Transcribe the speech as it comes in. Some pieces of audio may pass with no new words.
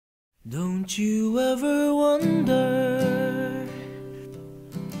Don't you ever wonder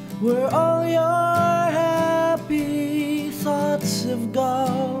where all your happy thoughts have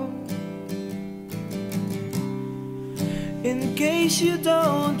gone? In case you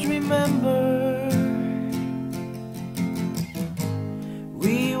don't remember,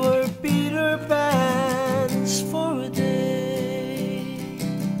 we were Peter Pans for a day.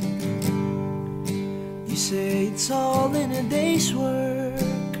 You say it's all in a day's work,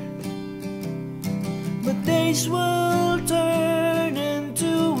 but days will turn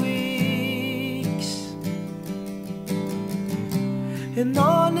into weeks, and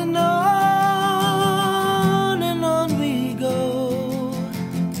on and on and on we go,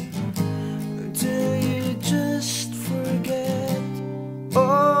 until you just forget.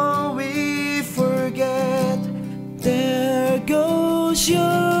 Oh, we forget. There goes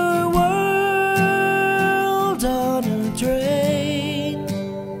your world on a train.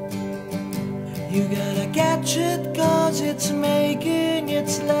 You gotta catch it 'cause it's making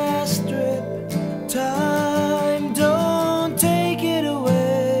its last trip. Time, don't take it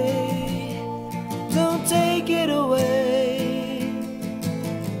away. Don't take it away.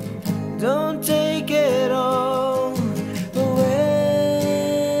 Don't take it all away.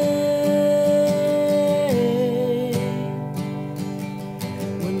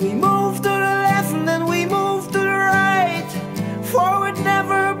 When we move to the left and then we move to the right, forward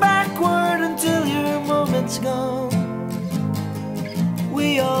never backward until your moment's gone.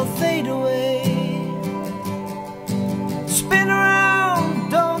 We all fade away. Spin around,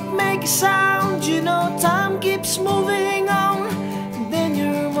 don't make a sound. You know time keeps moving on, and then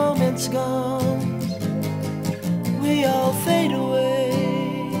your moment's gone. We all fade away.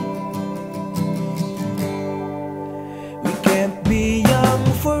 We can't be young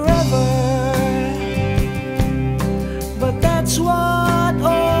forever, but that's what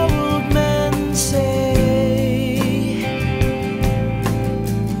old men say.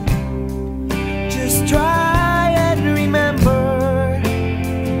 Just try and remember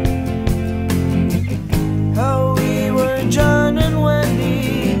how we were John and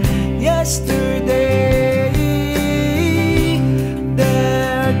Wendy yesterday.